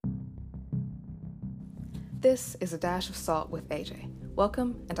This is A Dash of Salt with AJ.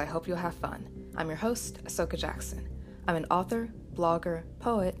 Welcome, and I hope you'll have fun. I'm your host, Ahsoka Jackson. I'm an author, blogger,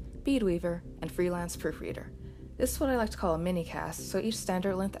 poet, bead weaver, and freelance proofreader. This is what I like to call a mini-cast, so each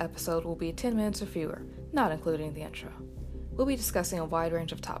standard-length episode will be 10 minutes or fewer, not including the intro. We'll be discussing a wide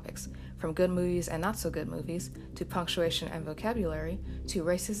range of topics, from good movies and not-so-good movies, to punctuation and vocabulary, to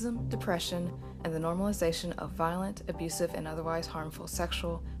racism, depression, and the normalization of violent, abusive, and otherwise harmful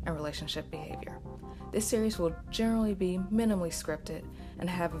sexual and relationship behavior. This series will generally be minimally scripted and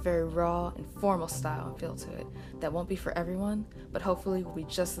have a very raw and formal style and feel to it that won't be for everyone, but hopefully will be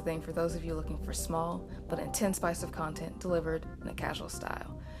just the thing for those of you looking for small but intense bites of content delivered in a casual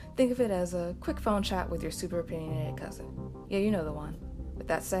style. Think of it as a quick phone chat with your super opinionated cousin. Yeah, you know the one. With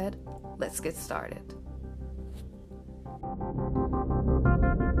that said, let's get started.